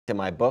In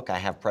my book, I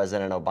have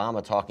President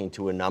Obama talking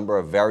to a number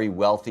of very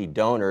wealthy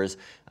donors,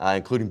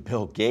 including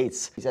Bill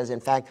Gates. He says, in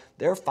fact,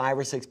 there are 5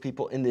 or 6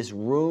 people in this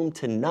room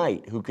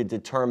tonight who could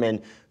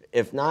determine,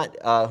 if not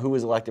who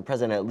is elected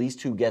president, at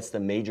least who gets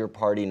the major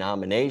party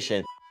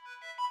nomination.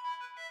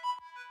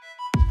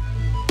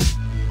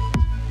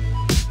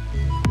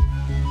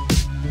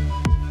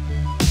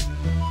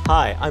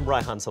 Hi, I'm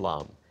Raihan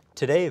Salam.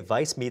 Today,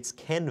 Vice meets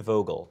Ken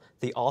Vogel,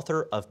 the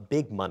author of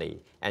Big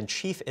Money and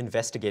chief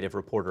investigative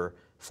reporter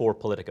for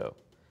Politico.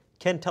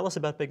 Ken, tell us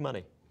about Big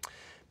Money.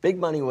 Big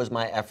Money was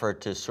my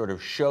effort to sort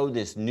of show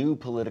this new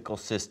political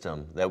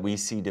system that we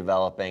see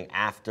developing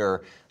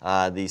after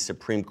the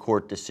Supreme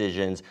Court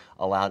decisions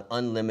allowed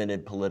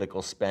unlimited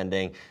political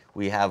spending.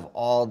 We have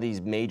all these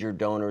major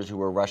donors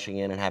who are rushing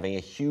in and having a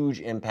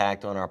huge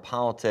impact on our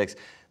politics.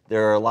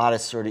 There are a lot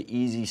of sort of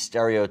easy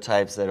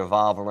stereotypes that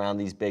evolve around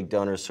these big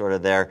donors, sort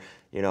of their,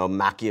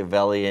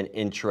 Machiavellian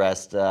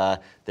interest,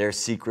 their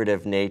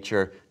secretive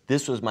nature.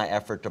 This was my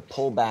effort to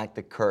pull back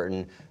the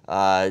curtain,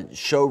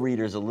 show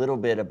readers a little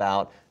bit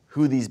about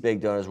who these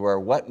big donors were,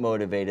 what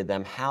motivated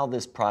them, how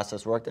this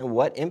process worked, and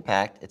what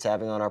impact it's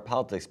having on our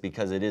politics,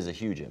 because it is a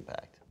huge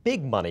impact.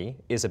 Big money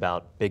is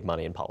about big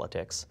money in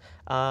politics.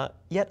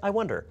 Yet I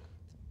wonder,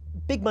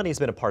 big money has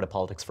been a part of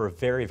politics for a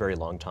very, very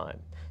long time.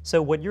 So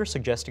what you're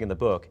suggesting in the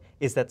book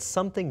is that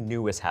something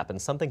new has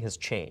happened, something has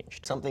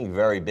changed. Something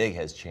very big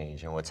has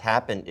changed, and what's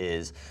happened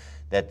is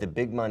that the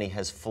big money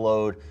has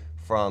flowed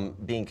from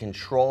being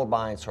controlled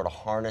by and sort of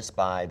harnessed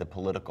by the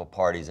political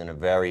parties in a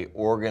very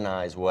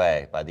organized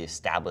way, by the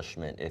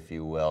establishment, if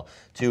you will,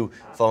 to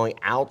flowing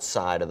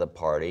outside of the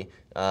party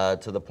to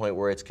the point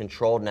where it's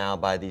controlled now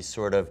by these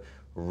sort of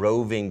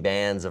roving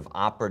bands of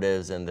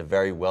operatives and the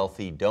very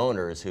wealthy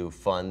donors who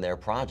fund their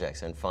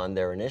projects and fund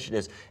their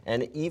initiatives.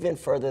 And even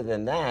further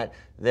than that,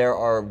 there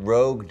are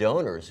rogue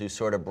donors who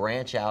sort of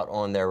branch out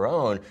on their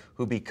own,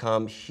 who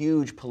become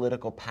huge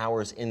political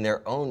powers in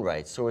their own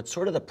right. So it's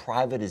sort of the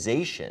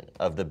privatization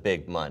of the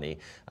big money.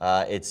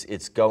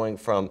 It's going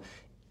from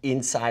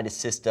inside a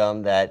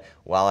system that,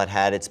 while it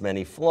had its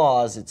many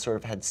flaws, it sort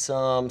of had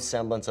some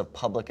semblance of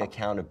public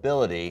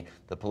accountability,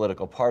 the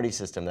political party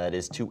system, that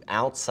is, to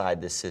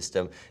outside the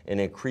system, an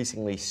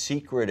increasingly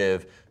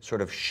secretive sort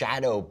of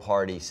shadow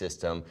party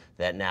system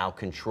that now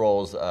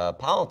controls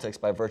politics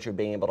by virtue of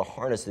being able to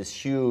harness this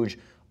huge,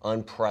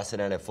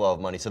 unprecedented flow of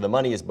money. So the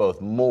money is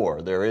both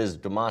more. There is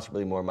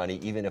demonstrably more money,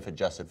 even if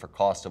adjusted for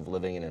cost of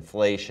living and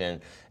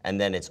inflation.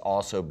 And then it's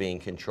also being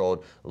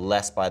controlled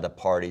less by the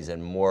parties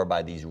and more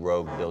by these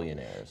rogue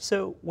billionaires.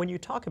 So when you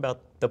talk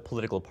about the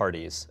political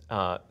parties,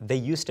 they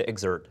used to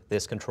exert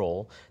this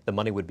control. The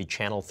money would be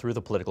channeled through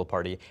the political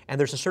party, and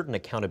there's a certain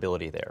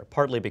accountability there,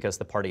 partly because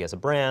the party has a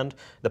brand,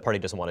 the party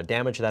doesn't want to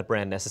damage that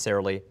brand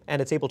necessarily,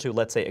 and it's able to,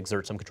 let's say,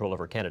 exert some control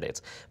over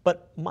candidates.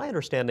 But my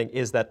understanding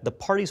is that the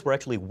parties were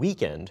actually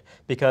weakened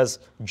because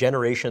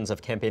generations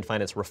of campaign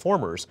finance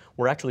reformers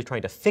were actually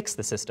trying to fix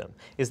the system.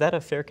 Is that a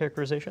fair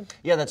characterization?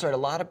 Yeah, that's right. A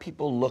lot of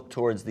people look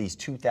towards these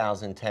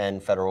 2010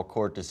 federal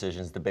court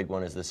decisions. The big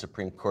one is the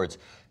Supreme Court's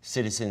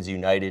Citizens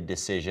United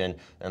decision,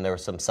 and there were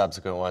some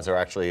subsequent ones. There were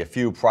actually a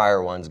few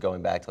prior ones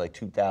going back to like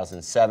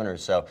 2007 or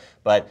so.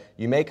 But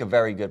you make a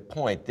very good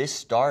point.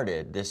 This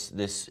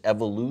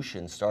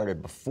evolution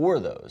started before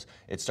those.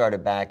 It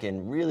started back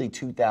in really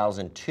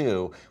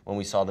 2002 when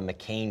we saw the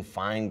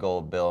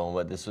McCain-Feingold bill, and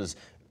what this was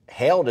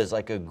hailed as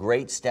like a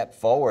great step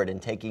forward in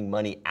taking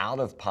money out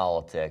of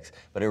politics,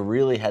 but it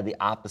really had the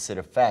opposite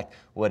effect.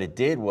 What it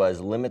did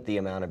was limit the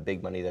amount of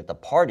big money that the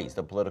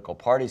political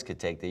parties could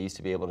take. They used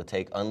to be able to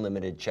take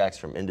unlimited checks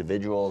from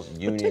individuals,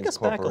 unions, take us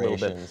corporations.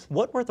 Back a little bit.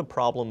 What were the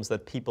problems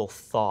that people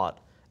thought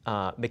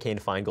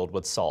McCain-Feingold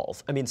would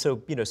solve? I mean, so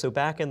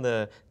back in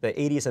the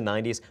 80s and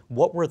 90s,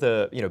 what were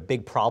the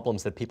big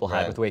problems that people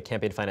had with the way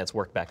campaign finance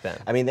worked back then?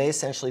 I mean, they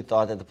essentially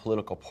thought that the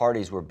political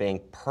parties were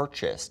being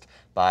purchased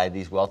by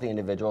these wealthy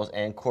individuals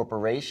and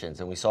corporations,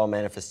 and we saw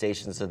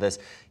manifestations of this.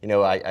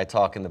 I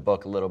talk in the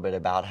book a little bit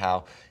about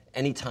how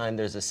anytime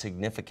there's a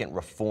significant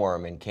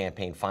reform in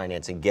campaign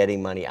finance and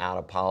getting money out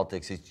of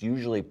politics, it's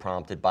usually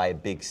prompted by a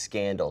big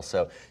scandal.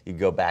 So you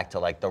go back to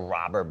like the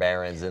robber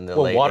barons in the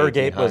late 1800s.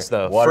 Watergate was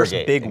the first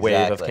big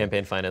wave of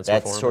campaign finance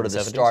reform. That's sort of in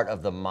the the 70s. start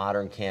of the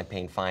modern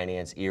campaign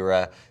finance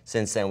era.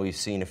 Since then, we've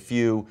seen a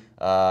few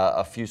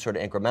sort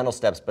of incremental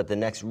steps, but the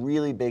next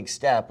really big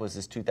step was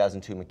this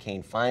 2002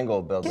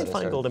 McCain-Feingold bill.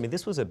 McCain-Feingold, I mean,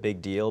 this was a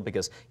big deal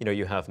because,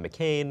 you have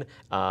McCain,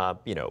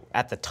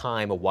 at the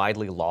time a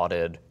widely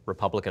lauded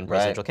Republican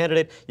presidential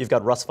candidate. You've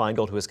got Russ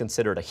Feingold, who is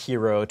considered a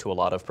hero to a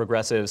lot of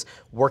progressives,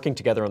 working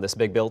together on this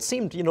big bill. It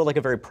seemed, like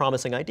a very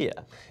promising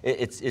idea.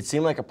 It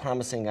seemed like a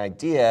promising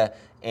idea,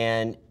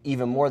 and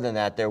even more than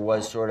that, there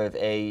was sort of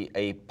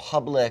a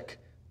public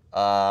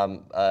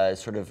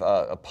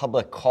a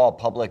public call,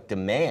 public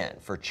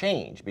demand for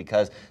change,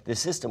 because the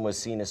system was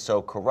seen as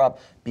so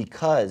corrupt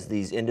because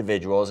these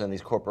individuals and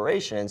these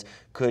corporations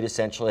could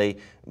essentially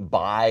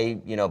buy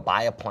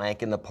a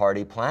plank in the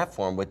party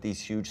platform with these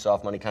huge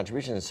soft money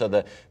contributions. And so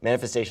the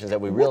manifestations that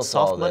we really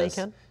saw soft money,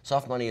 Ken?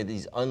 Soft money are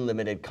these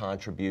unlimited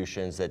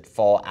contributions that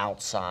fall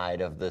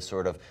outside of the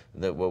sort of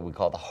what we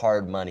call the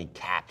hard money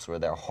caps, where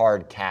they're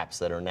hard caps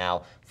that are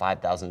now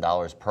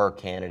 $5,000 per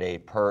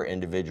candidate, per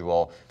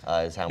individual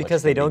is how much.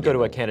 Because they don't go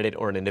to a candidate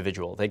or an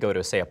individual. They go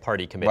to, say, a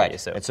party committee. Right.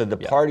 So, and so the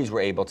parties were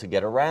able to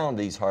get around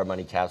these hard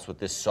money caps with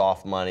this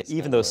soft money.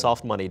 Even though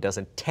soft money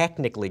doesn't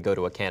technically go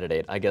to a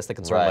candidate, I guess the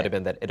concern Right. might have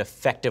been that it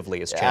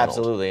effectively is channeled.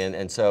 Absolutely,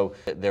 and so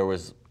there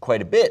was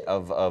quite a bit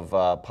of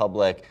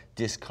public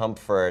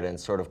discomfort and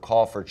sort of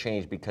call for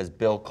change because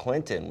Bill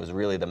Clinton was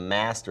really the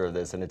master of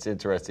this, and it's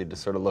interesting to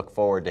sort of look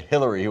forward to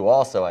Hillary, who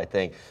also, I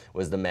think,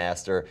 was the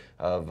master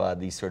of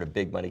these sort of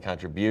big money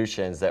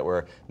contributions that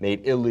were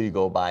made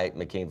illegal by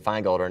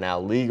McCain-Feingold are now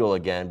legal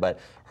again, but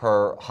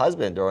her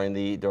husband during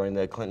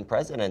the Clinton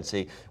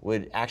presidency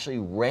would actually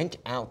rent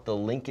out the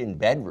Lincoln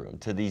bedroom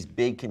to these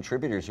big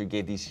contributors who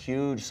gave these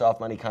huge soft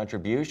money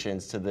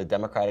contributions to the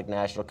Democratic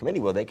National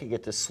Committee. Well, they could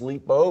get to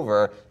sleep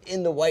over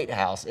in the White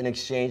House in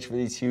exchange for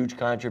these huge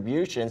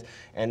contributions.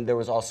 And there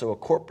was also a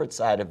corporate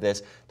side of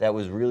this that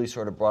was really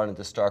sort of brought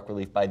into stark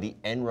relief by the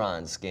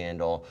Enron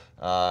scandal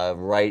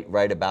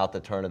right about the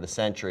turn of the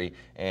century.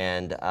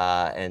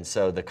 And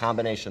so the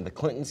combination of the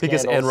Clinton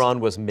scandals. Because Enron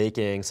was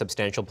making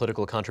substantial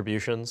political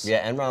contributions.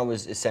 Yeah, Enron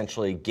was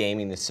essentially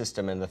gaming the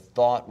system, and the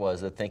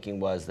thinking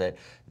was that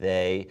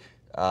they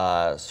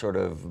sort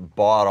of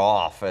bought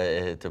off,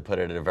 to put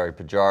it in a very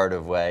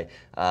pejorative way,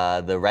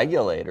 the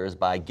regulators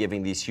by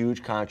giving these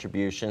huge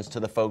contributions to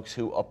the folks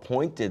who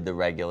appointed the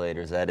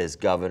regulators, that is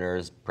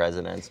governors,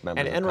 presidents,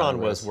 members of Congress. And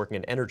Enron was working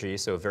in energy,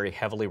 so a very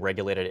heavily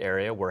regulated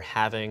area where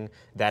having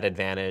that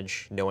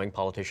advantage, knowing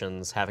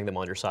politicians, having them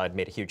on your side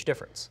made a huge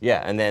difference.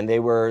 Yeah, and then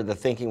the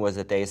thinking was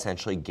that they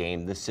essentially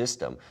gamed the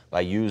system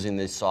by using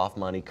this soft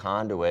money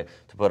conduit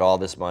to put all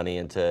this money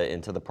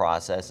into the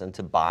process and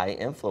to buy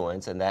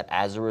influence, and that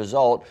as a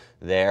result,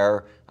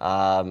 their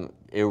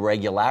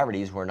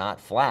irregularities were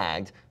not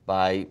flagged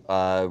by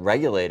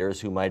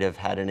regulators who might have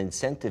had an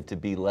incentive to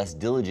be less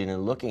diligent in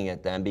looking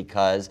at them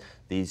because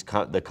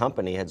the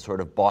company had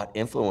sort of bought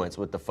influence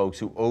with the folks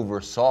who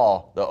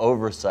oversaw the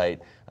oversight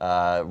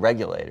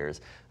regulators.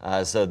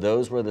 So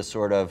those were the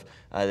sort of,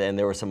 and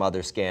there were some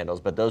other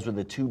scandals, but those were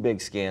the two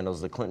big scandals,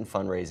 the Clinton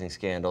fundraising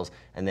scandals,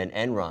 and then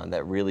Enron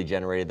that really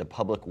generated the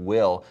public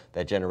will,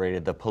 that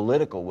generated the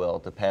political will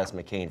to pass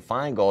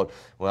McCain-Feingold.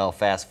 Well,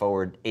 fast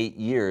forward 8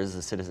 years,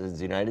 the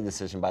Citizens United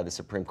decision by the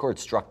Supreme Court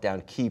struck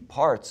down key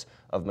parts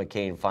of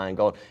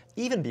McCain-Feingold.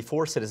 Even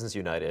before Citizens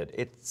United,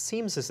 it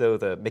seems as though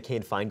the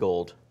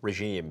McCain-Feingold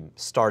regime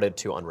started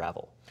to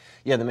unravel.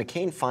 Yeah, the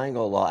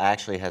McCain-Feingold law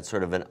actually had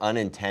sort of an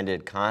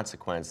unintended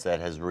consequence that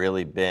has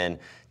really been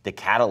the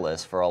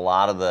catalyst for a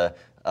lot of the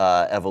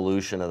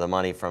evolution of the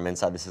money from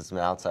inside the system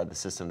and outside the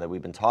system that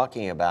we've been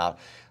talking about.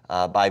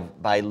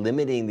 By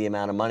limiting the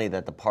amount of money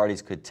that the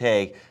parties could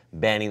take,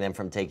 banning them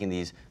from taking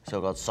these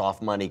so-called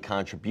soft money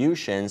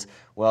contributions,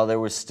 well, there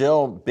were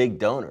still big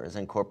donors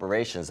and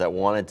corporations that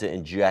wanted to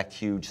inject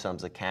huge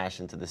sums of cash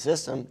into the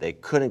system. They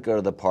couldn't go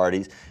to the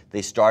parties.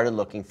 They started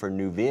looking for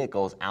new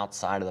vehicles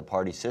outside of the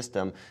party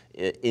system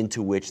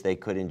into which they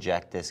could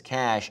inject this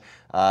cash.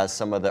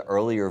 Some of the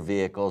earlier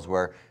vehicles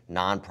were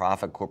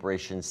nonprofit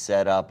corporations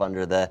set up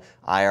under the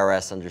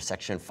IRS, under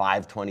Section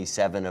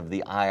 527 of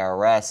the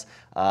IRS.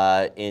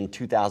 In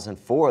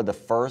 2004, the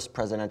first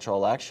presidential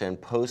election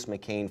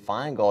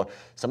post-McCain-Feingold,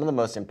 some of the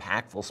most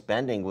impactful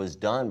spending was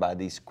done by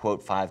these,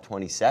 quote,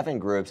 527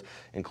 groups,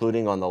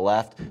 including on the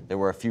left. There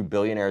were a few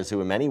billionaires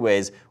who in many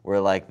ways were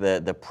like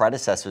the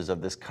predecessors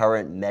of this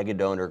current mega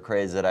donor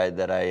craze that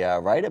I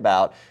write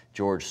about.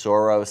 George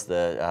Soros,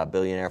 the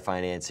billionaire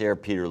financier,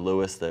 Peter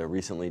Lewis, the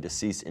recently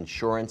deceased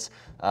insurance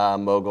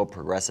mogul,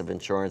 Progressive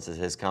Insurance is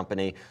his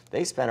company.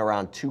 They spent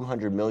around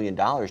 $200 million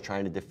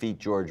trying to defeat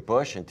George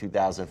Bush in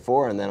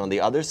 2004. And then on the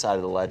other side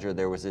of the ledger,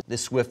 there was the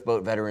Swift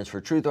Boat Veterans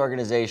for Truth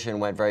organization,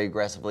 went very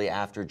aggressively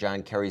after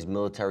John Kerry's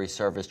military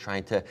service,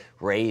 trying to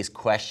raise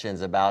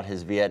questions about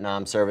his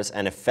Vietnam service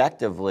and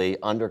effectively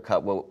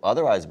undercut what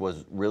otherwise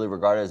was really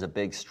regarded as a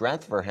big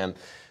strength for him.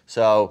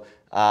 So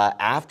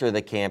after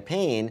the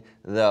campaign,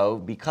 though,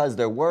 because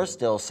there were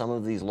still some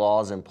of these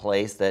laws in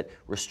place that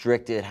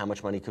restricted how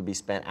much money could be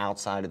spent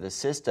outside of the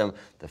system,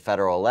 the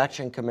Federal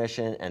Election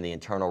Commission and the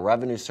Internal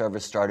Revenue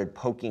Service started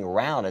poking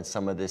around at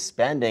some of this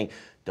spending.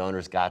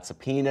 Donors got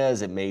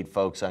subpoenas, it made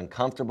folks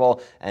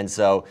uncomfortable, and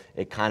so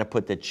it kind of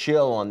put the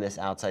chill on this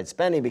outside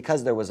spending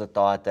because there was a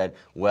thought that,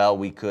 well,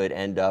 we could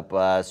end up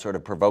sort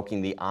of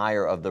provoking the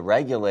ire of the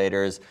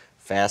regulators.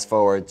 Fast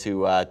forward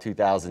to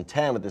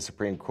 2010 with the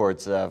Supreme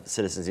Court's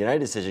Citizens United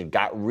decision,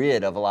 got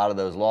rid of a lot of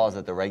those laws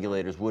that the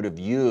regulators would have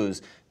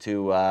used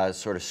to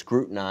sort of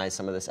scrutinize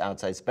some of this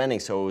outside spending.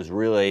 So it was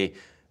really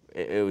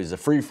it was a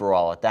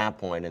free-for-all at that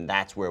point, and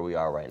that's where we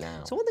are right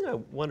now. So one thing I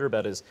wonder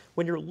about is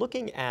when you're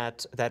looking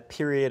at that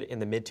period in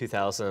the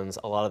mid-2000s,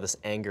 a lot of this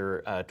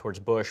anger towards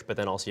Bush, but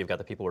then also you've got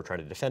the people who were trying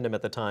to defend him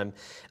at the time,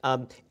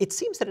 it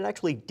seems that it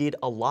actually did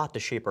a lot to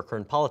shape our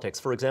current politics.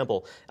 For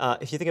example,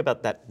 if you think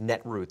about that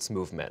Netroots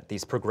movement,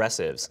 these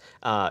progressives,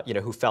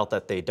 who felt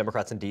that the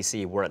Democrats in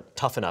D.C. weren't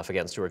tough enough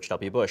against George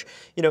W. Bush,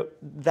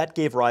 that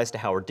gave rise to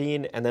Howard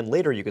Dean, and then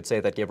later you could say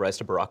that gave rise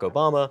to Barack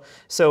Obama.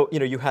 So,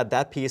 you had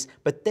that piece,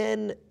 but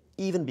then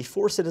even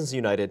before Citizens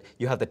United,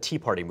 you have the Tea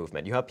Party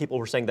movement. You have people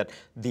who are saying that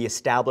the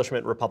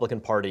establishment Republican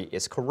Party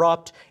is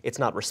corrupt, it's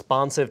not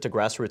responsive to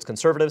grassroots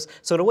conservatives.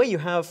 So in a way you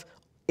have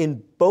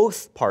in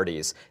both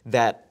parties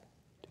that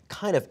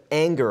kind of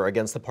anger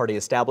against the party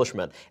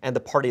establishment and the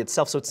party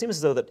itself. So it seems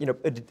as though that,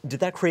 did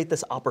that create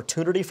this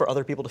opportunity for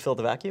other people to fill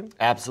the vacuum?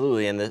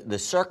 Absolutely, and the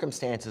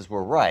circumstances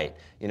were right.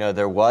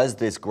 There was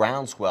this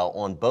groundswell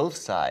on both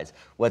sides.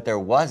 What there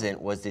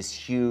wasn't was this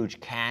huge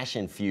cash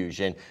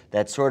infusion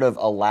that sort of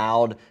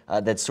allowed,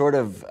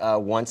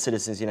 once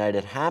Citizens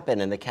United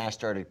happened and the cash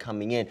started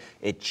coming in,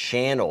 it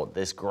channeled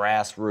this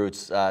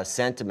grassroots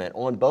sentiment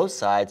on both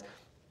sides.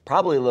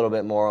 Probably a little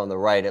bit more on the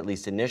right, at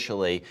least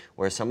initially,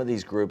 where some of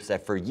these groups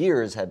that for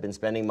years had been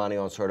spending money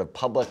on sort of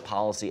public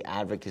policy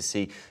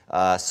advocacy,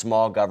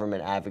 small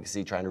government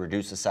advocacy, trying to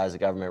reduce the size of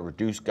government,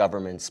 reduce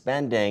government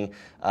spending,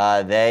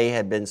 they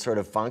had been sort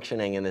of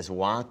functioning in this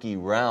wonky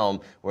realm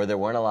where there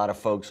weren't a lot of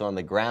folks on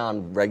the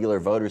ground, regular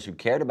voters who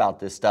cared about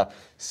this stuff.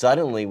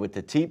 Suddenly, with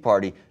the Tea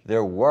Party,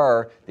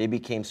 they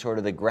became sort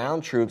of the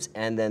ground troops,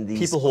 and then these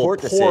people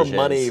court who pour decisions,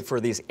 money for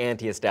these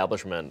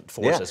anti-establishment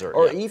forces.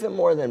 Or even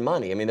more than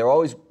money. I mean, there are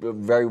always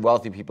very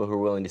wealthy people who are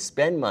willing to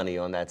spend money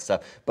on that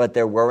stuff, but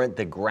there weren't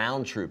the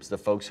ground troops, the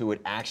folks who would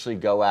actually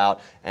go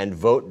out and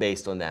vote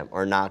based on them,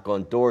 or knock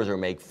on doors, or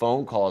make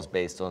phone calls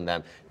based on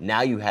them.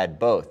 Now you had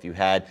both. You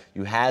had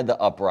the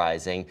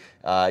uprising,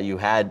 you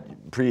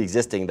had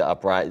pre-existing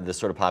the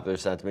sort of popular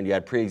sentiment, you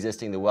had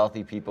pre-existing the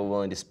wealthy people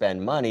willing to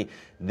spend money.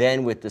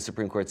 Then with the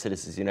Supreme Court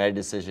Citizens United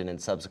decision and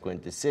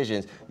subsequent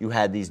decisions, you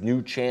had these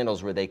new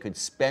channels where they could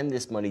spend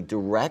this money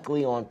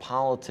directly on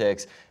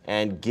politics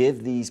and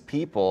give these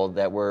people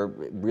that were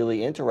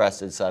really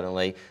interested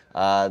suddenly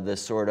the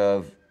sort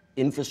of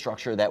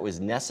infrastructure that was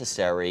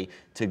necessary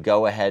to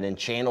go ahead and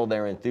channel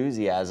their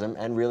enthusiasm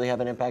and really have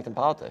an impact in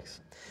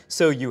politics.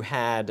 So you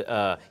had,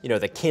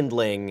 the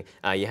kindling,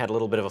 you had a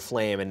little bit of a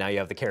flame, and now you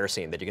have the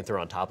kerosene that you can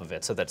throw on top of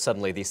it so that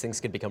suddenly these things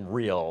could become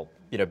real,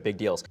 big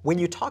deals. When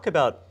you talk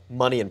about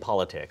money in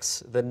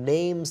politics, the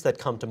names that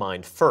come to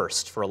mind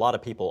first for a lot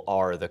of people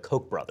are the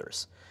Koch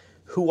brothers.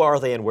 Who are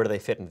they and where do they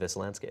fit into this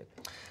landscape?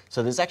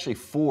 So there's actually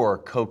 4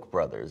 Koch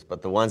brothers,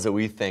 but the ones that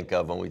we think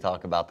of when we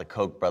talk about the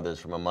Koch brothers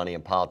from a money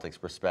and politics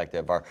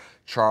perspective are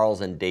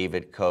Charles and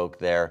David Koch.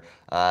 They're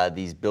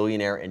these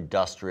billionaire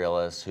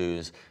industrialists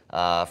whose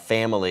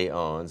family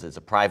owns, it's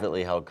a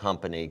privately held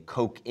company,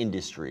 Koch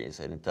Industries,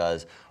 and it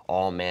does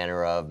all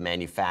manner of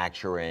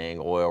manufacturing,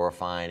 oil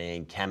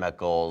refining,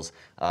 chemicals,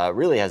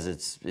 really has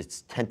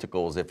its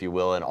tentacles, if you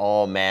will, in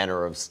all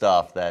manner of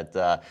stuff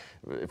that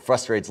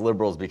frustrates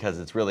liberals because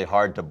it's really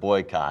hard to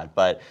boycott.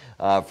 But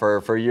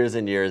for years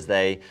and years,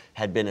 they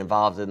had been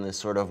involved in this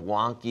sort of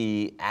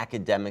wonky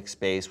academic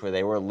space where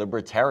they were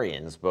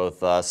libertarians,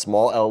 both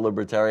small L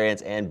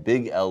libertarians and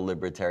big L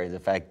libertarians. In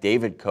fact,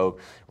 David Koch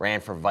ran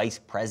for vice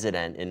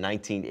president in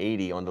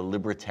 1980 on the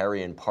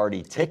Libertarian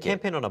Party ticket. They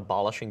campaigned on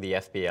abolishing the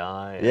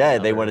FBI. Yeah,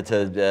 they wanted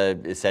to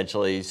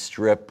essentially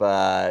strip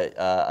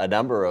a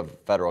number of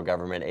federal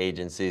government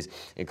agencies,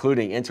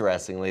 including,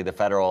 interestingly, the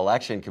Federal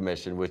Election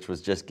Commission, which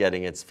was just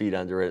getting its feet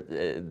under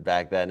it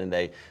back then, and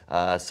they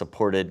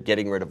supported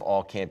getting rid of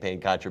all campaign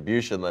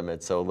contribution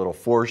limits. So a little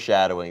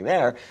foreshadowing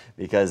there,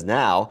 because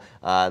now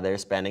they're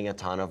spending a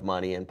ton of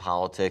money in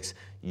politics,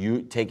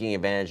 taking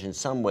advantage in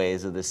some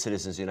ways of the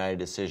Citizens United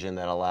decision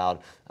that allowed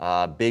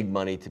big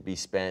money to be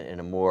spent in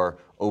a more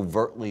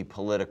overtly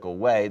political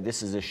way.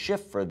 This is a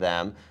shift for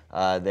them.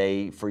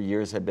 They, for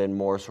years, have been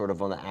more sort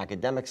of on the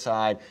academic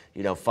side,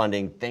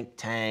 funding think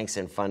tanks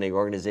and funding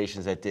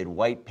organizations that did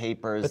white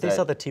papers. But they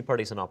saw the Tea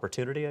Party as an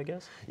opportunity, I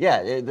guess?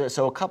 Yeah,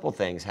 so a couple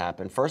things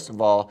happened. First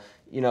of all,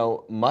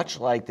 much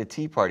like the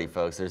Tea Party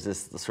folks, there's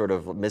this sort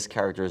of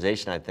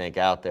mischaracterization, I think,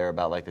 out there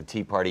about like the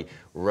Tea Party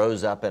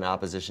rose up in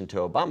opposition to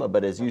Obama.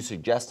 But as you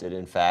suggested,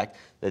 in fact,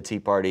 the Tea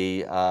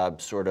Party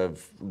sort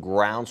of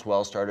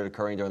groundswell started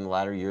occurring during the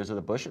latter years of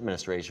the Bush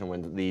administration,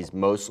 when these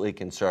mostly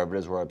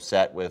conservatives were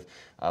upset with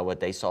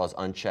what they saw as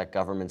unchecked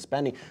government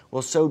spending.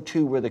 Well, so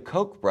too were the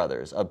Koch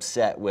brothers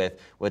upset with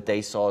what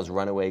they saw as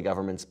runaway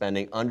government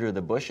spending under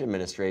the Bush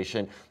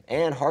administration.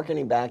 And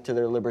hearkening back to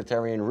their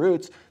libertarian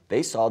roots,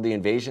 they saw the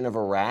invasion of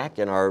Iraq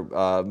and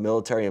our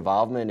military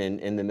involvement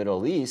in the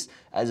Middle East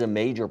as a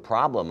major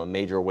problem, a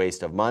major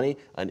waste of money,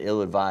 an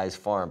ill-advised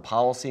foreign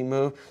policy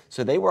move.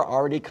 So they were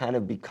already kind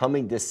of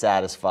becoming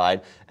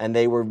dissatisfied, and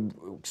they were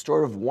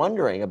sort of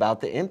wondering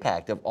about the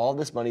impact of all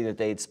this money that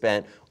they had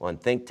spent on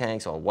think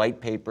tanks, on white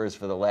papers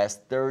for the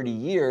last 30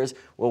 years.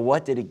 Well,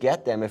 what did it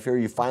get them if here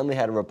you finally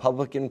had a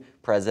Republican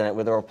president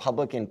with a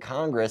Republican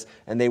Congress,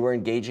 and they were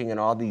engaging in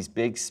all these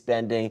big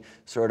spending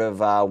sort of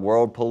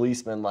world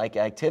policeman-like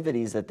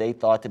activities that they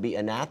thought to be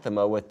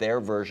anathema with their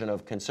version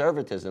of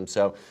conservatism.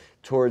 So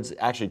towards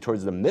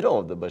the middle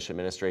of the Bush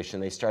administration,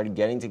 they started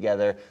getting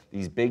together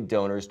these big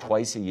donors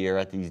twice a year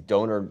at these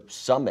donor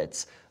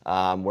summits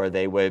where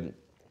they would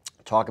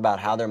talk about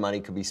how their money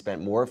could be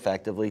spent more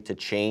effectively to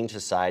change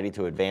society,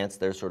 to advance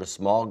their sort of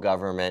small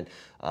government,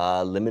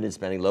 limited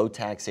spending, low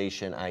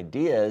taxation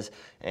ideas.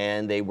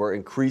 And they were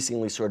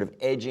increasingly sort of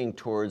edging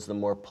towards the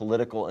more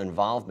political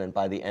involvement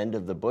by the end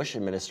of the Bush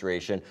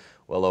administration.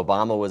 Well,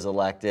 Obama was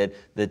elected,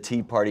 the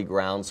Tea Party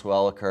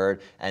groundswell occurred,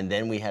 and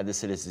then we had the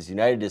Citizens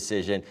United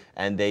decision,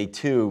 and they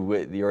too,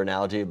 with your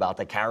analogy about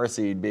the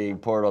kerosene being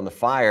poured on the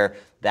fire,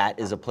 that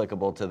is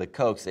applicable to the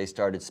Kochs. They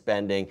started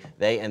spending,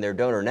 they and their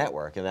donor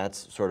network, and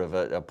that's sort of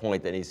a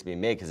point that needs to be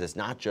made, because it's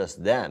not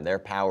just them. Their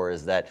power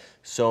is that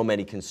so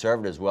many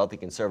conservatives, wealthy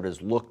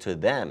conservatives, look to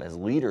them as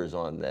leaders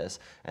on this,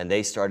 and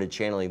they started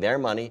channeling their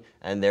money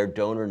and their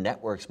donor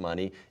network's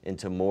money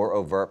into more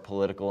overt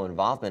political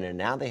involvement, and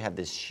now they have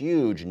this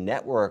huge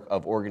network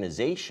of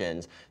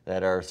organizations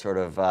that are sort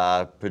of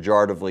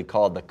pejoratively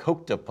called the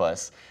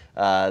Kochtopus,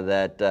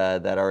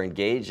 that are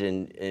engaged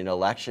in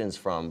elections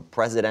from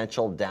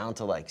presidential down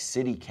to like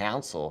city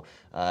council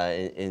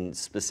in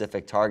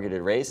specific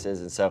targeted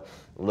races. And so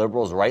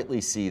liberals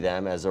rightly see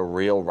them as a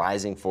real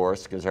rising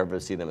force,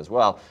 conservatives see them as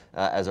well,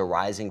 as a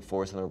rising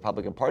force in the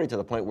Republican Party, to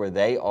the point where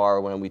they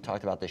are, when we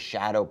talked about the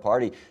shadow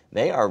party,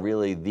 they are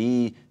really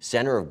the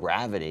center of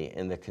gravity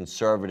in the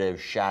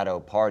conservative shadow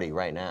party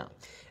right now.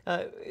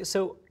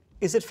 So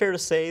is it fair to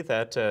say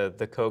that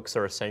the Kochs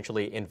are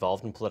essentially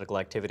involved in political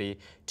activity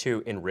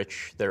to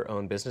enrich their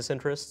own business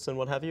interests and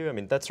what have you? I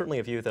mean, that's certainly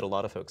a view that a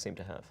lot of folks seem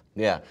to have.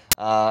 Yeah,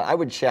 I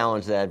would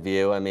challenge that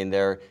view. I mean,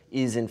 there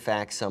is in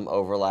fact some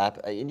overlap.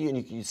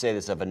 You say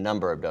this of a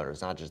number of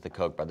donors, not just the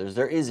Koch brothers.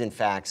 There is in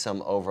fact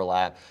some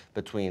overlap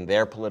between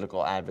their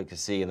political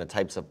advocacy and the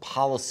types of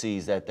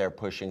policies that they're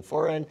pushing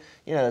for, and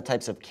the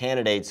types of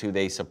candidates who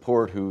they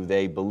support, who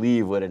they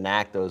believe would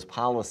enact those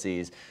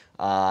policies.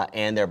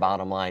 And their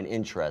bottom line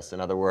interests.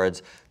 In other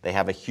words, they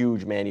have a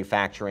huge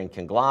manufacturing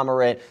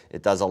conglomerate.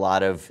 It does a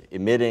lot of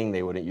emitting.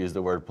 They wouldn't use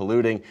the word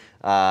polluting.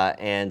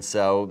 And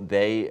so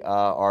they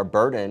are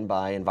burdened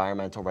by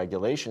environmental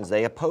regulations.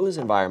 They oppose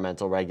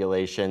environmental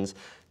regulations.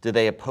 Do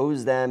they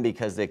oppose them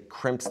because it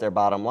crimps their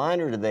bottom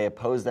line, or do they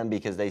oppose them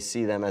because they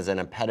see them as an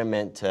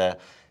impediment to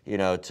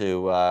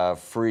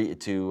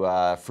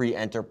free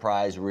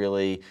enterprise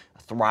really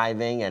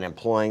thriving and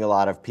employing a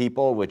lot of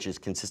people, which is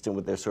consistent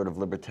with their sort of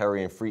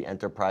libertarian free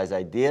enterprise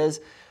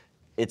ideas?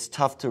 It's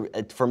tough to,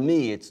 for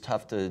me, it's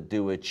tough to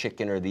do a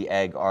chicken or the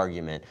egg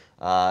argument.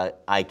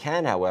 I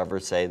can, however,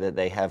 say that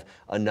they have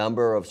a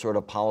number of sort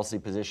of policy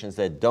positions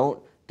that don't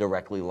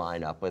directly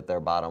line up with their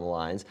bottom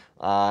lines,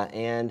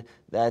 and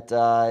that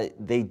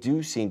they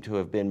do seem to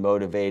have been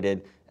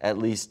motivated, at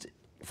least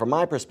from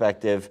my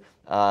perspective,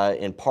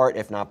 in part,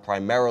 if not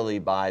primarily,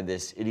 by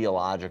this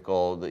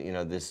ideological,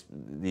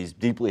 these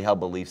deeply held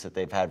beliefs that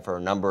they've had for a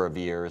number of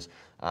years.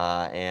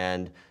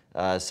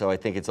 So I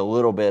think it's a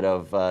little bit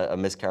of a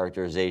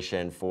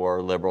mischaracterization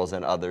for liberals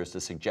and others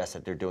to suggest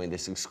that they're doing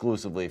this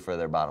exclusively for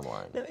their bottom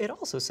line. Now, it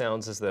also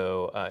sounds as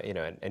though,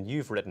 and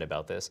you've written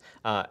about this,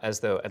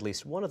 as though at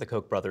least one of the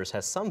Koch brothers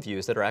has some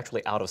views that are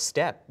actually out of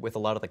step with a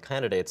lot of the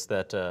candidates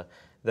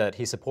that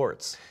he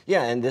supports.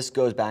 Yeah, and this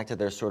goes back to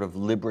their sort of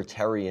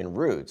libertarian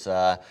roots.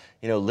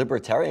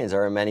 Libertarians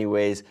are in many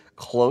ways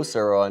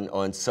closer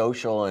on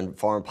social and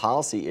foreign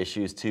policy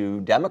issues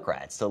to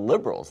Democrats, to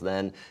liberals,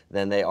 than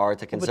they are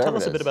to conservatives. But tell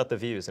us a bit about the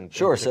views.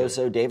 Sure.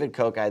 So David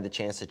Koch, I had the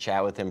chance to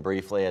chat with him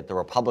briefly at the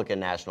Republican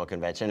National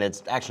Convention.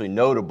 It's actually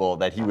notable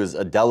that he was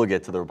a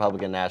delegate to the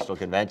Republican National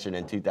Convention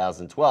in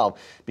 2012,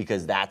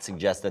 because that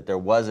suggests that there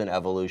was an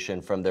evolution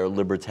from their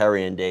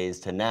libertarian days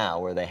to now,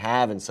 where they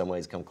have in some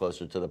ways come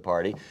closer to the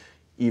party.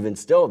 Even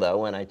still, though,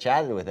 when I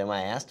chatted with him,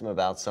 I asked him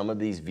about some of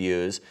these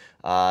views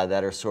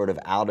that are sort of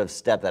out of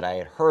step, that I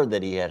had heard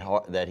that he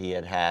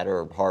had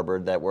or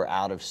harbored, that were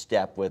out of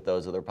step with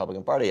those of the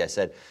Republican Party. I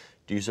said,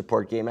 "Do you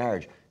support gay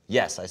marriage?"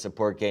 "Yes, I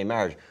support gay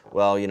marriage."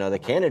 "Well, the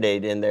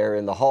candidate in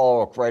the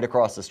hall right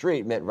across the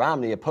street, Mitt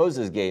Romney,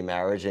 opposes gay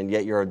marriage, and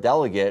yet you're a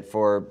delegate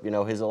for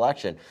his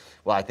election."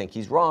 "Well, I think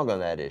he's wrong on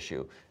that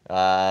issue."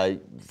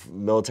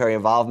 Military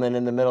involvement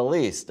in the Middle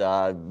East,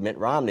 Mitt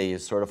Romney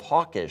is sort of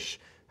hawkish.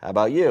 How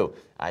about you?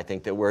 "I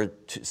think that we're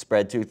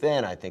spread too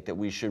thin. I think that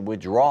we should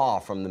withdraw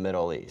from the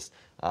Middle East."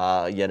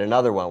 Yet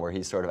another one where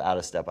he's sort of out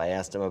of step. I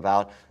asked him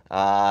about,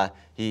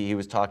 he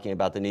was talking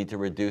about the need to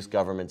reduce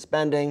government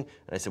spending.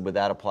 And I said, would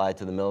that apply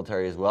to the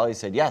military as well? He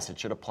said, yes, it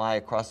should apply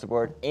across the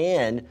board.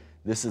 And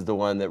this is the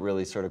one that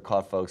really sort of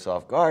caught folks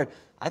off guard.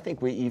 I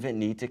think we even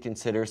need to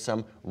consider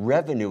some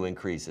revenue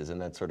increases,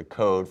 and that's sort of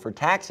code for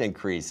tax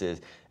increases.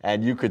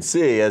 And you could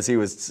see as he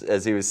was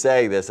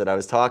saying this, and I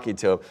was talking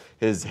to him,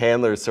 his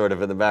handlers sort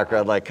of in the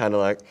background, like kind of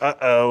like,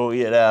 uh-oh,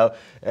 you know.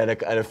 And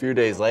a few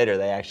days later,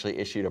 they actually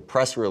issued a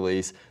press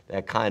release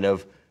that kind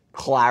of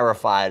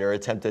clarified or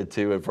attempted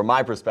to, and from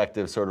my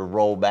perspective, sort of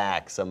roll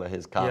back some of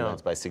his comments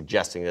by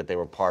suggesting that they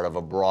were part of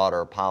a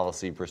broader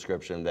policy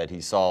prescription that he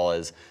saw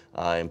as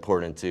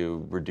important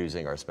to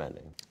reducing our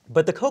spending.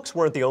 But the Kochs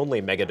weren't the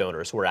only mega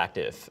donors who were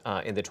active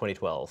in the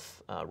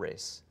 2012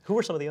 race. Who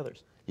were some of the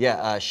others?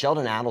 Yeah,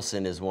 Sheldon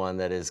Adelson is one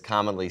that is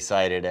commonly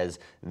cited as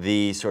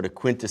the sort of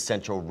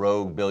quintessential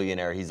rogue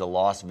billionaire. He's a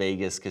Las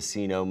Vegas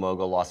casino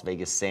mogul, Las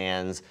Vegas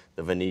Sands,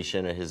 the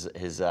Venetian, and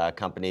his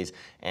companies.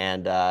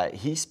 And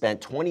he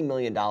spent $20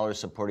 million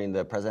supporting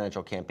the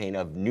presidential campaign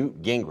of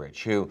Newt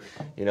Gingrich, who,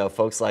 you know,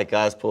 folks like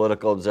us,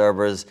 political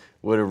observers,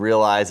 would have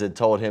realized and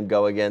told him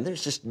go again,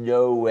 there's just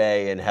no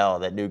way in hell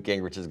that Newt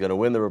Gingrich is going to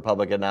win the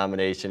Republican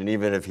nomination. And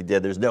even if he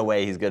did, there's no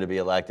way he's going to be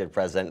elected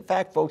president. In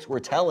fact, folks were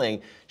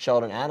telling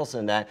Sheldon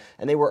Adelson that,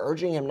 and they were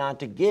urging him not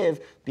to give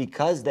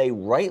because they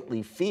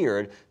rightly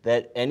feared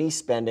that any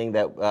spending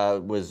that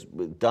was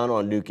done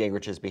on Newt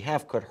Gingrich's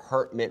behalf could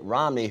hurt Mitt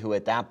Romney, who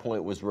at that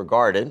point was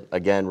regarded,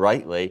 again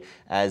rightly,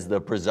 as the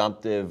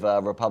presumptive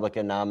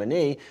Republican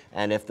nominee.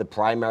 And if the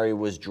primary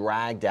was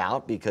dragged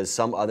out because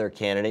some other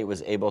candidate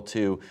was able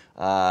to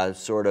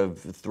sort of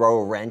throw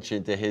a wrench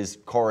into his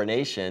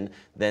coronation,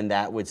 then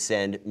that would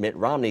send Mitt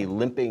Romney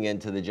limping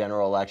into the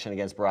general election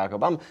against Barack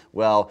Obama.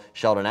 Well,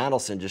 Sheldon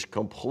Adelson just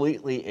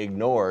completely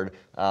ignored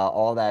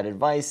all that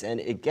advice, and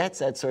it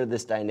gets at sort of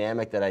this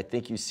dynamic that I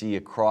think you see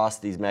across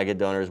these mega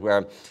donors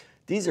where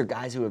these are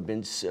guys who have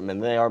been, I mean,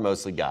 they are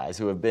mostly guys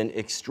who have been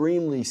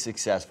extremely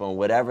successful in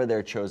whatever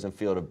their chosen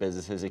field of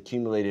business has,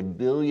 accumulated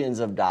billions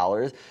of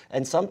dollars,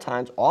 and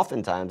sometimes,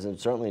 oftentimes, and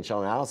certainly in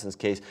Sheldon Adelson's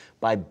case,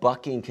 by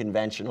bucking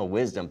conventional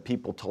wisdom.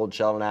 People told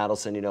Sheldon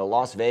Adelson, you know,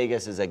 Las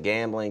Vegas is a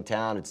gambling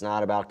town. It's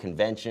not about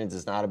conventions.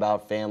 It's not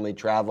about family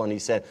travel. And he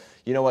said,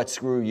 you know what,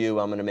 screw you.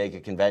 I'm going to make a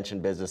convention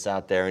business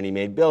out there. And he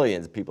made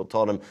billions. People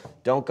told him,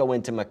 don't go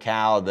into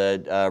Macau,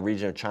 the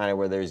region of China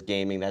where there's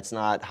gaming. That's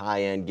not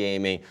high-end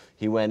gaming.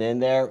 He went in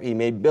there. He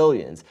made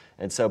billions.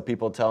 And so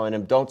people telling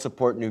him, don't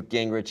support Newt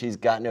Gingrich. He's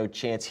got no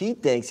chance. He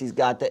thinks he's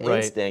got the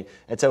instinct.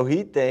 And so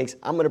he thinks,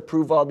 I'm going to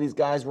prove all these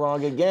guys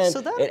wrong again.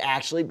 So it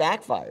actually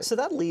backfires. So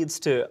that leads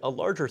to a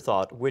larger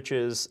thought, which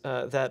is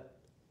that,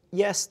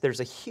 yes,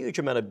 there's a huge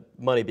amount of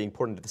money being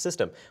poured into the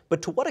system,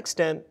 but to what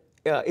extent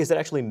is it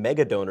actually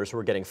mega donors who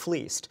are getting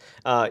fleeced?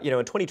 You know,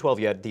 in 2012,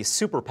 you had these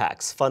super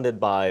PACs funded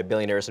by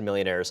billionaires and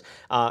millionaires,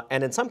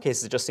 and in some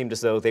cases, it just seemed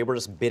as though they were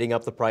just bidding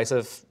up the price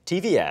of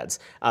TV ads.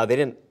 They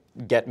didn't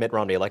get Mitt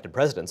Romney elected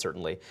president,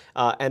 certainly.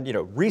 And you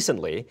know,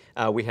 recently,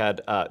 we had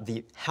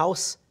the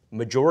House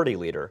Majority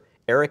Leader,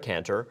 Eric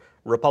Cantor,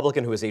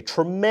 Republican who is a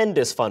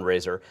tremendous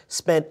fundraiser,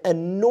 spent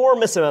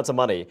enormous amounts of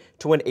money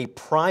to win a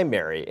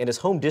primary in his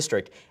home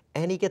district,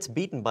 and he gets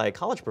beaten by a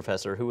college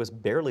professor who was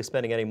barely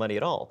spending any money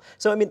at all.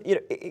 So, I mean, you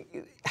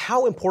know,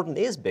 how important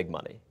is big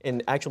money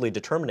in actually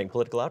determining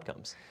political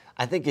outcomes?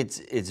 I think it's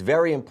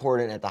very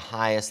important at the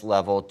highest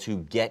level to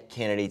get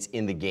candidates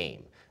in the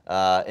game.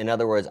 In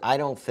other words, I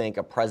don't think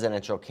a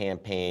presidential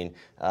campaign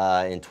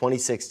in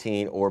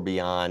 2016 or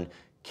beyond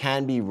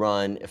can be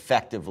run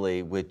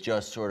effectively with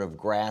just sort of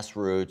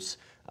grassroots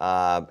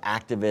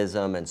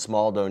activism and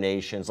small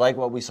donations, like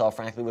what we saw,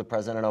 frankly, with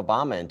President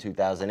Obama in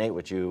 2008,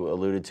 which you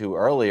alluded to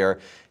earlier.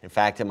 In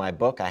fact, in my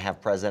book, I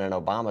have President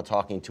Obama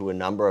talking to a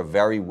number of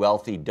very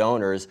wealthy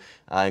donors,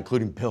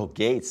 including Bill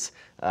Gates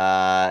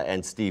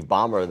and Steve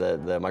Ballmer,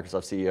 the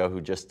Microsoft CEO who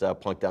just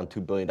plunked down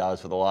 $2 billion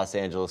for the Los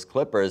Angeles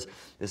Clippers.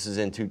 This is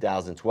in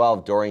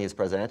 2012 during his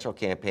presidential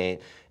campaign,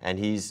 and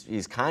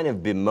he's kind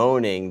of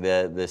bemoaning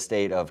the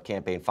state of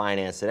campaign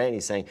finance today, and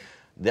he's saying,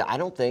 I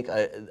don't think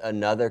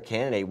another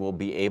candidate will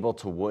be able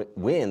to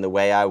win the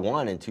way I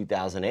won in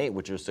 2008,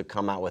 which was to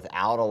come out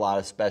without a lot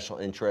of special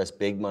interest,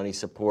 big money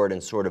support,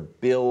 and sort of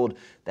build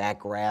that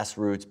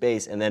grassroots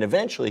base. And then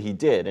eventually he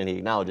did, and he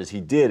acknowledges he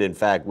did, in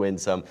fact, win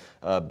some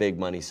big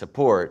money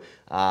support.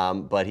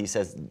 But he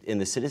says in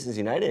the Citizens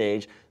United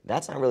age,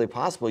 that's not really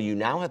possible. You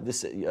now have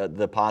this,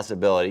 the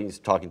possibility, he's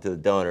talking to the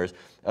donors,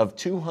 of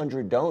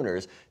 200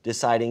 donors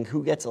deciding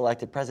who gets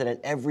elected president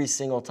every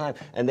single time.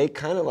 And they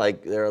kind of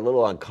like, they're a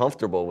little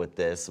uncomfortable with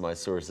this, my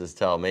sources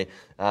tell me.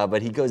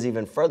 But he goes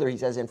even further. He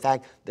says, in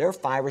fact, there are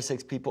 5 or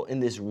 6 people in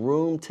this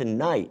room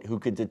tonight who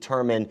could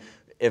determine,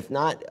 if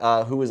not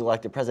who is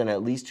elected president,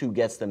 at least who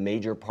gets the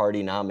major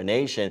party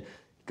nomination.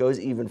 Goes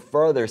even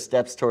further,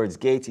 steps towards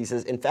Gates. He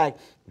says, in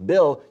fact,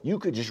 Bill, you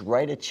could just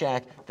write a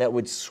check that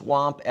would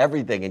swamp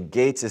everything. And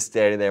Gates is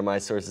standing there. My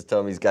sources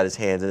tell me he's got his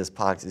hands in his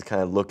pockets. He's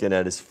kind of looking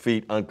at his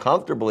feet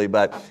uncomfortably.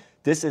 But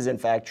this is, in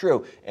fact,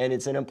 true. And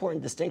it's an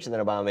important distinction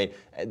that Obama made,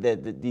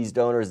 that these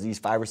donors, these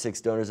 5 or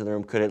 6 donors in the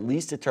room, could at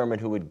least determine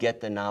who would get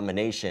the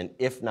nomination,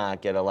 if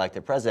not get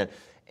elected president.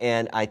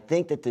 And I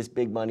think that this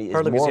big money is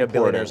partly more because you have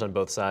important. billionaires on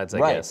both sides, I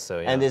Right. guess. So,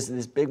 yeah. And this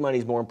big money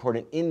is more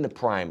important in the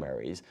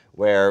primaries,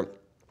 where,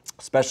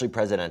 especially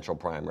presidential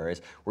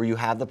primaries, where you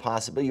have the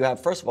possibility,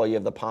 first of all, you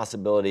have the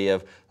possibility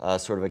of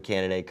sort of a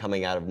candidate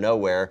coming out of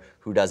nowhere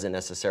who doesn't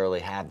necessarily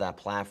have that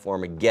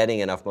platform and getting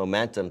enough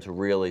momentum to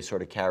really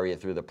sort of carry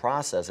it through the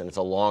process, and it's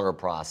a longer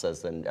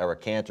process than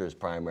Eric Cantor's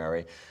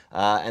primary.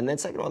 And then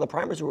second of all, the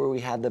primaries where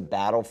we had the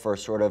battle for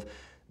sort of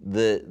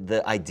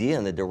the idea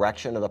and the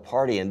direction of the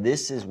party, and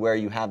this is where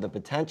you have the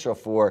potential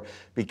for,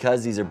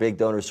 because these are big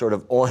donors sort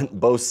of on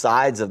both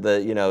sides of the,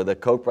 the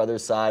Koch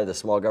brothers side, the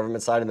small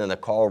government side, and then the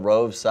Karl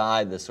Rove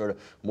side, the sort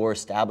of more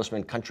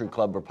establishment country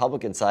club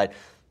Republican side,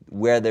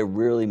 where they're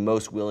really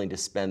most willing to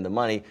spend the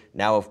money.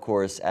 Now, of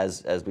course,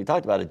 as we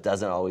talked about, it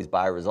doesn't always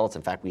buy results.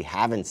 In fact, we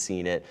haven't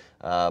seen it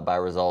buy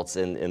results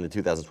in the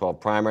 2012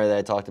 primary that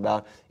I talked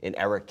about, in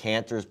Eric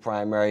Cantor's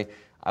primary.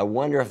 I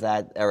wonder if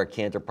that Eric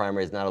Cantor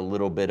primary is not a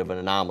little bit of an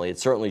anomaly. It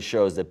certainly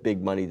shows that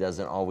big money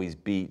doesn't always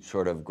beat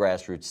sort of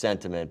grassroots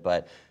sentiment,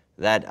 but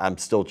that I'm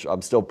still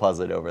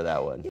puzzled over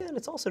that one. Yeah, and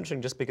it's also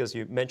interesting just because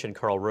you mentioned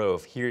Karl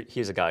Rove.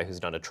 He's a guy who's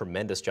done a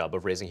tremendous job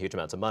of raising huge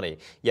amounts of money,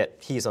 yet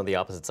he's on the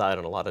opposite side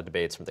on a lot of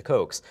debates from the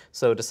Kochs.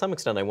 So to some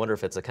extent, I wonder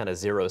if it's a kind of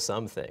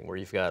zero-sum thing where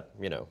you've got,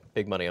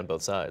 big money on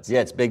both sides.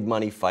 Yeah, it's big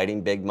money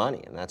fighting big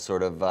money, and that's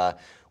sort of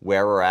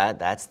where we're at.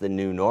 That's the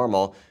new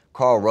normal.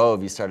 Karl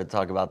Rove, you started to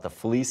talk about the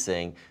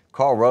fleecing.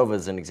 Karl Rove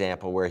is an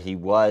example where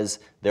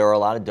there were a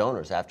lot of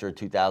donors after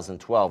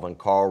 2012 when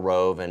Karl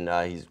Rove, and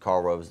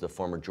Karl Rove is the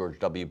former George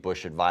W.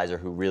 Bush advisor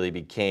who really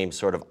became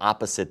sort of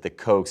opposite the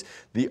Kochs,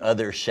 the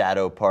other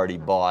shadow party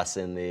boss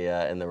in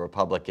the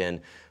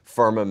Republican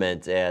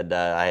firmament. And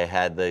I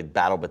had the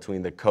battle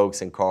between the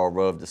Kochs and Karl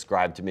Rove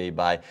described to me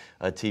by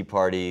a Tea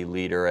Party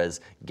leader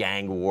as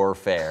gang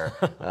warfare.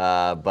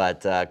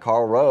 But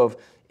Karl Rove,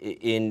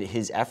 in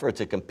his effort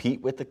to compete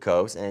with the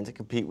Kochs and to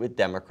compete with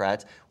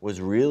Democrats, was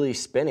really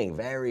spinning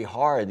very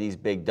hard these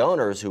big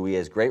donors who he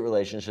has great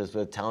relationships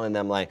with, telling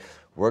them, like,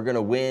 we're going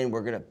to win,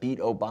 we're going to beat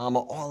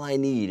Obama. All I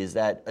need is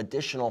that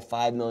additional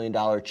 $5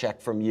 million check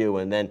from you,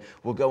 and then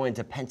we'll go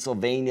into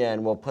Pennsylvania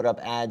and we'll put up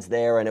ads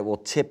there and it will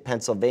tip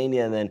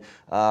Pennsylvania, and then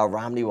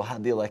Romney will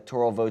have the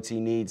electoral votes he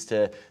needs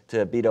to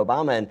beat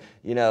Obama. And,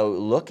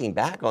 looking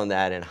back on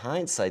that in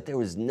hindsight, there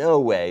was no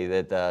way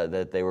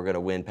that they were going to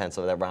win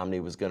Pennsylvania, that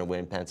Romney was going to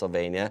win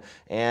Pennsylvania.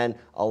 And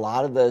a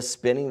lot of the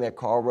spinning that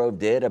Karl Rove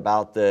did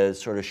about the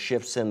sort of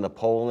shifts in the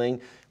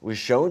polling was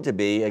shown to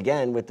be,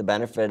 again, with the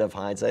benefit of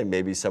hindsight,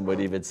 maybe some would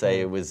even say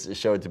it was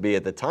shown to be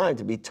at the time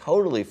to be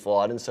totally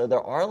flawed. And so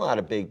there are a lot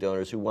of big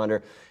donors who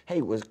wonder,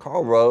 hey, was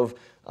Karl Rove,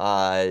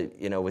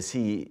 was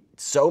he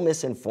so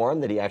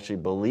misinformed that he actually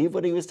believed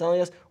what he was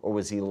telling us, or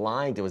was he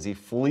lying to us? Was he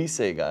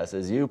fleecing us,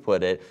 as you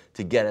put it,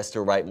 to get us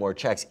to write more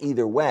checks?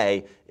 Either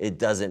way, it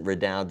doesn't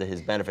redound to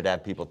his benefit to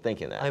have people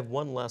thinking that. I have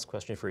one last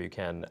question for you,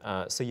 Ken.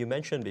 So you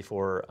mentioned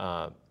before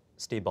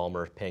Steve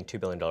Ballmer paying $2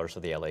 billion for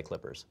the LA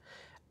Clippers.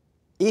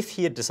 If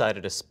he had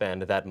decided to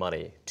spend that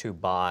money to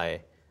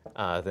buy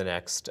the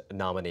next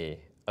nominee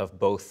of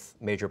both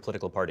major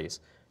political parties,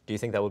 do you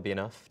think that would be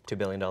enough, $2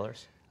 billion?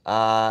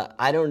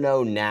 I don't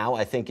know now.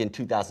 I think in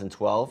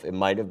 2012 it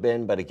might have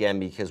been, but again,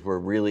 because we're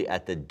really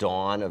at the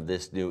dawn of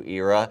this new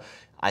era,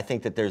 I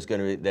think that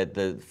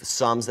the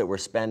sums that were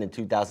spent in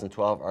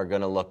 2012 are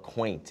going to look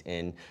quaint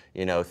in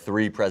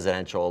 3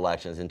 presidential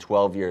elections in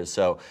 12 years.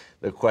 So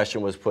the question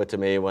was put to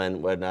me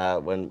when I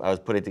was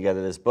putting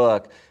together this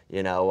book,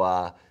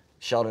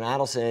 Sheldon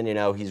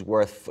Adelson, he's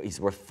worth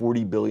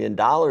 $40 billion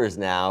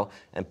now,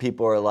 and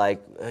people are like,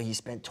 he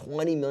spent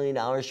 $20 million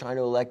trying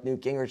to elect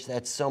Newt Gingrich.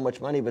 That's so much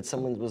money. But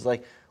someone was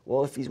like,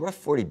 well, if he's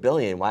worth $40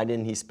 billion, why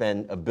didn't he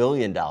spend $1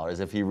 billion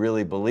if he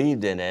really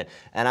believed in it?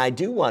 And I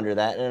do wonder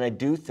that, and I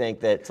do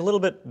think that it's a little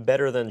bit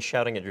better than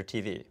shouting at your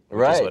TV, which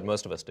right. is what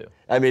most of us do.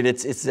 I mean,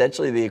 it's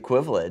essentially the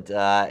equivalent.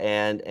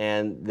 And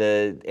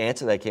the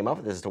answer that came up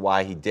with as to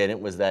why he didn't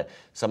was that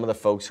some of the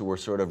folks who were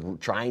sort of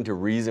trying to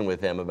reason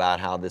with him about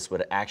how this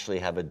would actually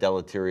have a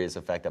deleterious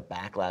effect, a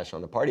backlash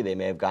on the party, they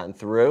may have gotten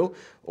through,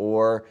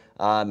 or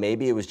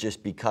maybe it was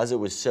just because it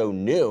was so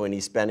new and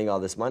he's spending all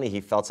this money, he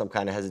felt some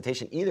kind of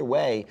hesitation. Either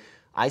way,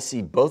 I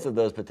see both of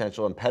those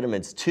potential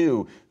impediments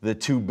to the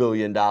 $2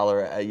 billion,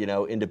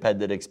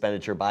 independent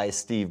expenditure by a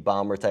Steve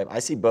Ballmer type. I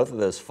see both of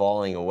those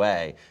falling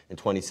away in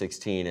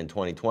 2016 and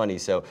 2020.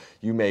 So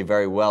you may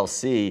very well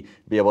be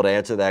able to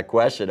answer that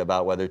question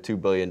about whether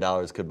 $2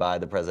 billion could buy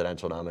the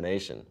presidential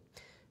nomination.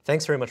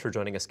 Thanks very much for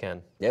joining us,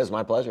 Ken. Yeah, it was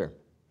my pleasure.